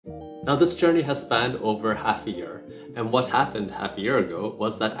Now this journey has spanned over half a year, and what happened half a year ago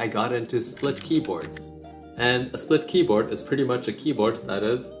was that I got into split keyboards. And a split keyboard is pretty much a keyboard that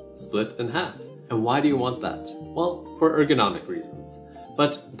is split in half. And why do you want that? Well, for ergonomic reasons.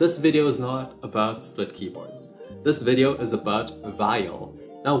 But this video is not about split keyboards. This video is about Vial.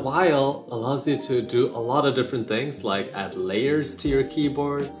 Now Vial allows you to do a lot of different things like add layers to your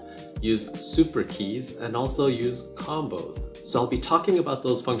keyboards, use super keys, and also use combos. So I'll be talking about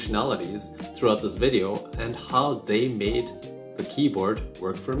those functionalities throughout this video and how they made the keyboard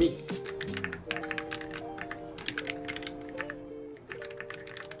work for me.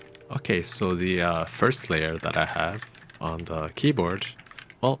 Okay, so the first layer that I have on the keyboard,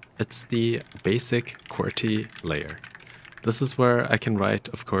 well, it's the basic QWERTY layer. This is where I can write,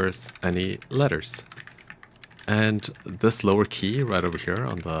 of course, any letters. And this lower key right over here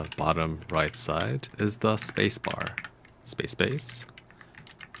on the bottom right side is the space bar, space.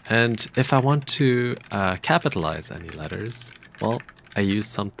 And if I want to capitalize any letters, well, I use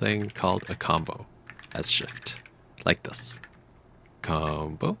something called a combo as shift, like this.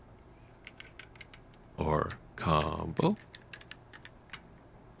 Combo. Or combo.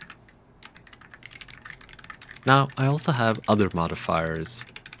 Now, I also have other modifiers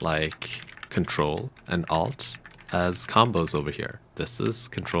like Control and Alt as combos over here. This is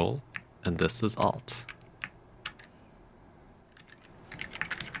Control and this is Alt.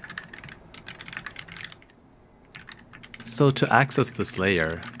 So to access this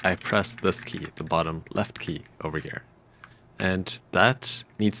layer, I press this key, the bottom left key over here. And that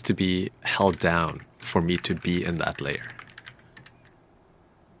needs to be held down for me to be in that layer.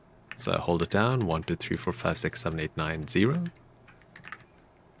 So I hold it down, 1, 2, 3, 4, 5, 6, 7, 8, 9, 0.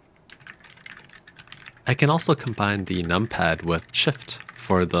 I can also combine the numpad with shift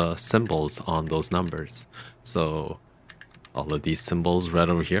for the symbols on those numbers. So all of these symbols right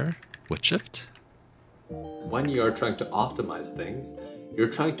over here with shift. When you're trying to optimize things, you're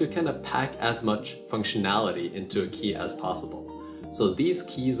trying to kind of pack as much functionality into a key as possible. So these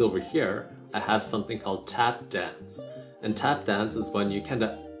keys over here, I have something called tap dance. And tap dance is when you kind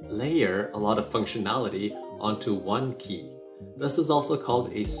of layer a lot of functionality onto one key. This is also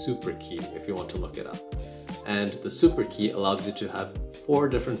called a super key if you want to look it up. And the super key allows you to have 4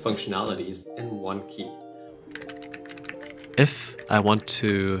 different functionalities in one key. If I want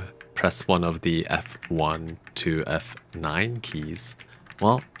to press one of the F1 to F9 keys,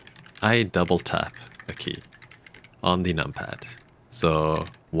 well, I double tap a key on the numpad. So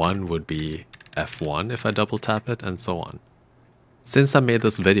 1 would be F1 if I double tap it, and so on. Since I made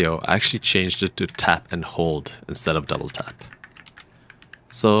this video, I actually changed it to tap and hold instead of double tap.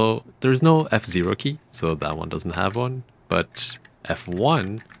 So there's no F0 key, so that one doesn't have one, but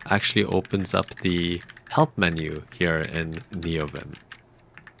F1 actually opens up the help menu here in NeoVim.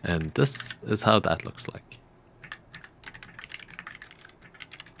 And this is how that looks like.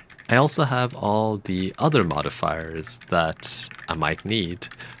 I also have all the other modifiers that I might need.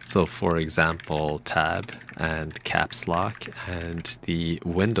 So for example, tab and caps lock and the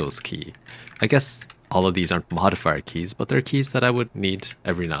Windows key. I guess all of these aren't modifier keys, but they're keys that I would need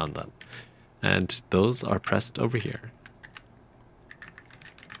every now and then. And those are pressed over here.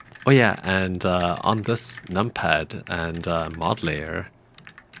 Oh yeah, and on this numpad and mod layer,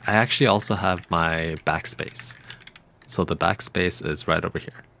 I actually also have my backspace. So the backspace is right over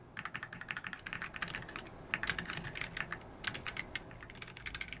here.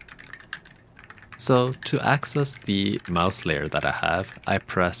 So to access the mouse layer that I have, I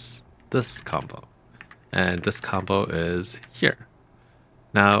press this combo. And this combo is here.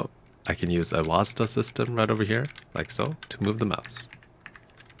 Now I can use a WASD system right over here, like so, to move the mouse.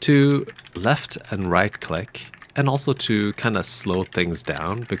 To left and right click, and also to kind of slow things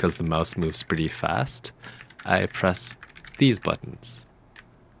down because the mouse moves pretty fast, I press these buttons.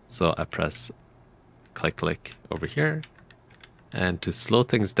 So I press click click over here, and to slow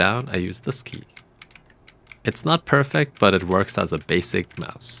things down I use this key. It's not perfect, but it works as a basic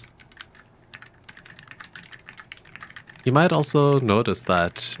mouse. You might also notice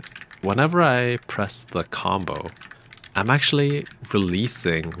that whenever I press the combo, I'm actually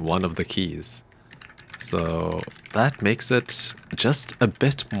releasing one of the keys. So that makes it just a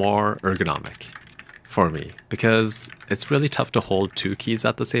bit more ergonomic for me, because it's really tough to hold 2 keys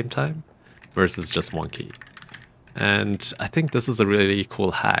at the same time versus just 1 key. And I think this is a really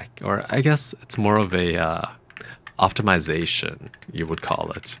cool hack, or I guess it's more of a optimization, you would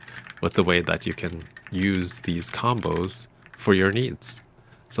call it, with the way that you can use these combos for your needs.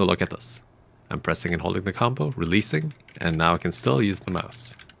 So look at this. I'm pressing and holding the combo, releasing, and now I can still use the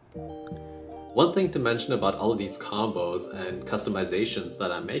mouse. One thing to mention about all of these combos and customizations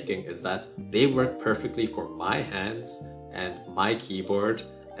that I'm making is that they work perfectly for my hands and my keyboard,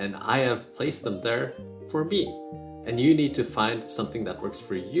 and I have placed them there for me. And you need to find something that works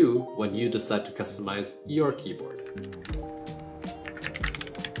for you when you decide to customize your keyboard.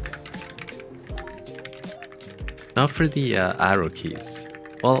 Now for the arrow keys.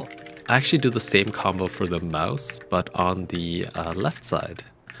 Well, I actually do the same combo for the mouse, but on the left side.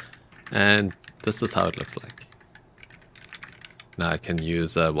 And this is how it looks like. Now I can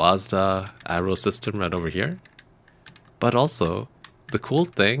use a WASD arrow system right over here. But also, the cool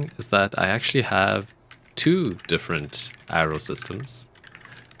thing is that I actually have 2 different arrow systems.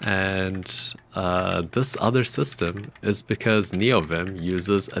 And this other system is because NeoVim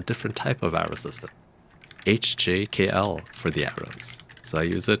uses a different type of arrow system. HJKL for the arrows. So I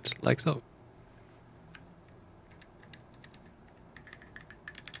use it like so.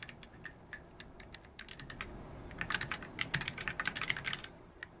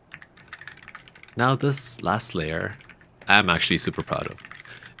 Now this last layer, I'm actually super proud of.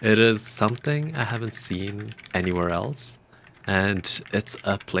 It is something I haven't seen anywhere else, and it's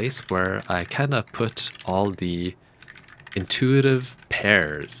a place where I kind of put all the intuitive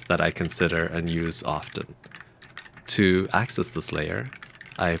pairs that I consider and use often. To access this layer,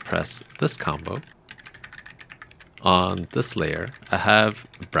 I press this combo. On this layer, I have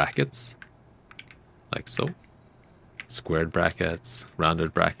brackets, like so. Squared brackets,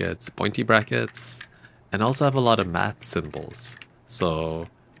 rounded brackets, pointy brackets, and also have a lot of math symbols. So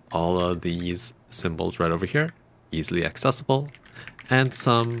all of these symbols right over here, easily accessible, and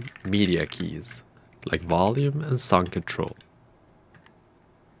some media keys, like volume and song control.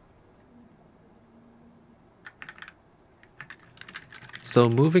 So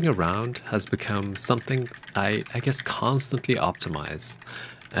moving around has become something I guess constantly optimize.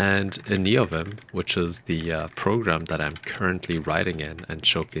 And in NeoVim, which is the program that I'm currently writing in and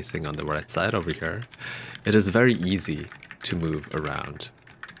showcasing on the right side over here, it is very easy to move around.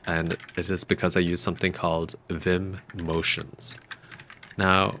 And it is because I use something called Vim Motions.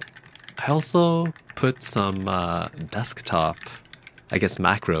 Now, I also put some desktop, I guess,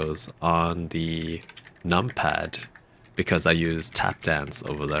 macros on the Numpad because I use tap dance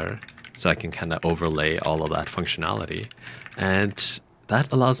over there. So I can kind of overlay all of that functionality. And that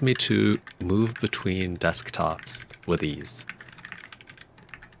allows me to move between desktops with ease.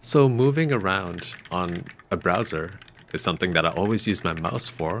 So moving around on a browser is something that I always use my mouse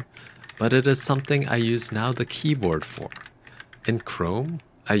for, but it is something I use now the keyboard for. In Chrome,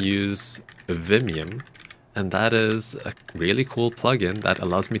 I use Vimium, and that is a really cool plugin that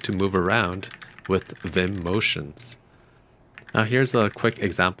allows me to move around with Vim Motions. Now here's a quick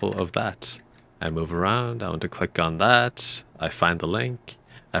example of that. I move around, I want to click on that, I find the link,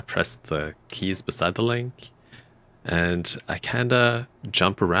 I press the keys beside the link, and I kinda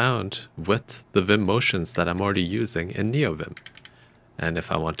jump around with the Vim motions that I'm already using in NeoVim. And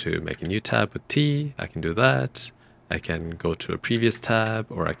if I want to make a new tab with T, I can do that. I can go to a previous tab,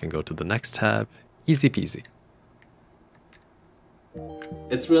 or I can go to the next tab. Easy peasy.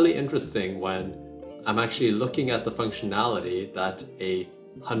 It's really interesting when I'm actually looking at the functionality that a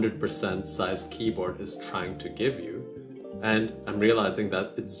 100% sized keyboard is trying to give you, and I'm realizing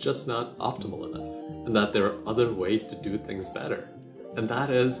that it's just not optimal enough, and that there are other ways to do things better. And that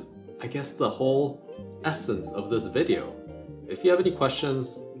is, I guess, the whole essence of this video. If you have any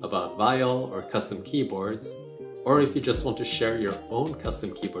questions about Vial or custom keyboards, or if you just want to share your own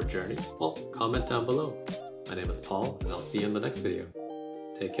custom keyboard journey, well, comment down below. My name is Paul, and I'll see you in the next video.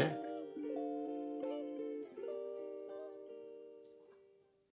 Take care.